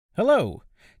Hello!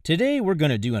 Today we're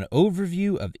going to do an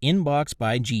overview of Inbox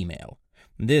by Gmail.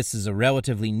 This is a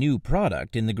relatively new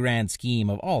product in the grand scheme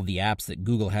of all the apps that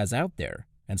Google has out there,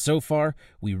 and so far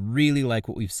we really like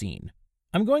what we've seen.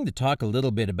 I'm going to talk a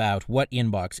little bit about what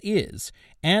Inbox is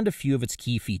and a few of its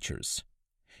key features.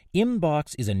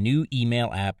 Inbox is a new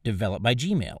email app developed by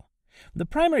Gmail. The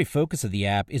primary focus of the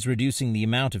app is reducing the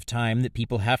amount of time that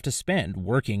people have to spend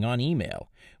working on email,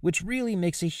 which really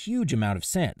makes a huge amount of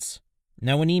sense.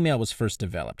 Now, when email was first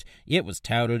developed, it was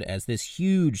touted as this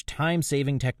huge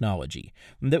time-saving technology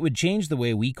that would change the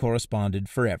way we corresponded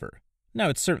forever. Now,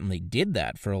 it certainly did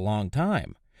that for a long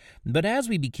time. But as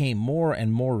we became more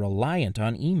and more reliant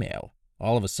on email,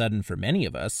 all of a sudden for many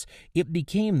of us, it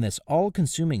became this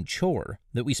all-consuming chore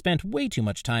that we spent way too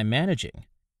much time managing.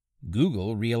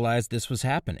 Google realized this was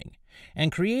happening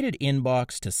and created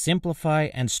Inbox to simplify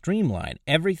and streamline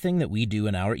everything that we do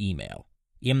in our email.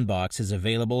 Inbox is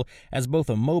available as both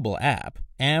a mobile app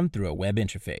and through a web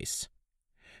interface.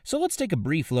 So let's take a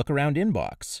brief look around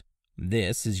Inbox.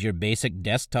 This is your basic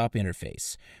desktop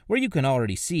interface, where you can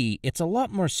already see it's a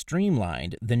lot more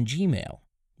streamlined than Gmail.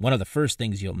 One of the first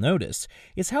things you'll notice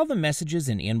is how the messages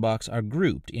in Inbox are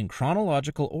grouped in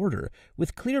chronological order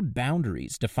with clear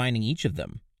boundaries defining each of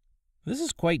them. This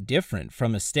is quite different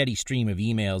from a steady stream of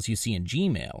emails you see in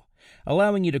Gmail,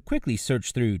 allowing you to quickly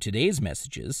search through today's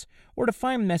messages or to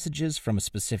find messages from a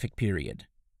specific period.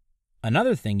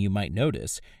 Another thing you might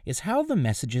notice is how the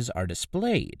messages are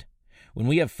displayed. When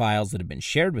we have files that have been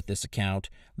shared with this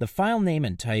account, the file name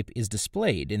and type is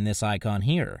displayed in this icon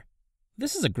here.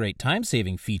 This is a great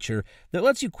time-saving feature that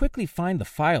lets you quickly find the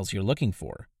files you're looking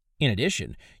for. In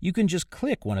addition, you can just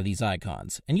click one of these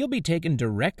icons and you'll be taken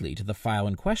directly to the file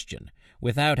in question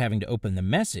without having to open the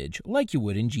message like you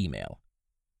would in Gmail.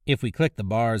 If we click the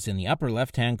bars in the upper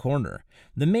left-hand corner,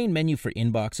 the main menu for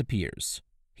Inbox appears.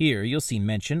 Here you'll see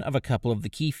mention of a couple of the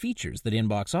key features that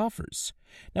Inbox offers.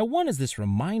 Now, one is this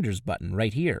Reminders button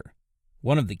right here.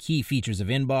 One of the key features of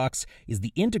Inbox is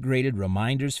the integrated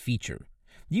Reminders feature.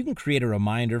 You can create a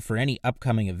reminder for any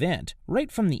upcoming event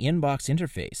right from the Inbox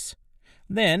interface.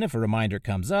 Then, if a reminder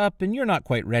comes up and you're not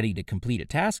quite ready to complete a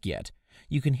task yet,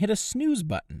 you can hit a snooze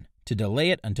button to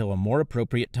delay it until a more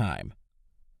appropriate time.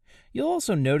 You'll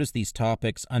also notice these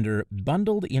topics under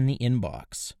Bundled in the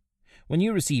Inbox. When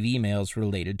you receive emails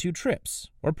related to trips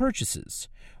or purchases,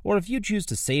 or if you choose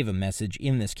to save a message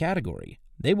in this category,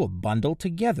 they will bundle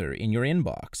together in your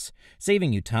inbox,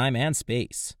 saving you time and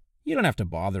space. You don't have to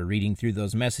bother reading through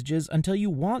those messages until you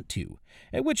want to,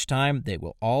 at which time they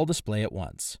will all display at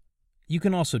once. You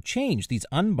can also change these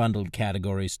unbundled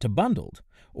categories to bundled,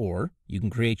 or you can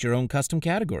create your own custom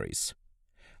categories.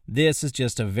 This is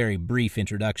just a very brief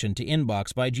introduction to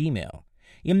Inbox by Gmail.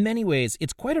 In many ways,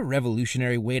 it's quite a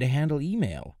revolutionary way to handle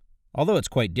email. Although it's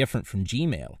quite different from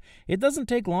Gmail, it doesn't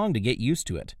take long to get used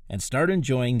to it and start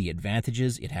enjoying the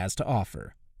advantages it has to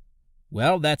offer.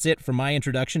 Well, that's it for my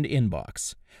introduction to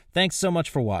Inbox. Thanks so much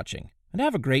for watching, and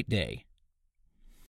have a great day.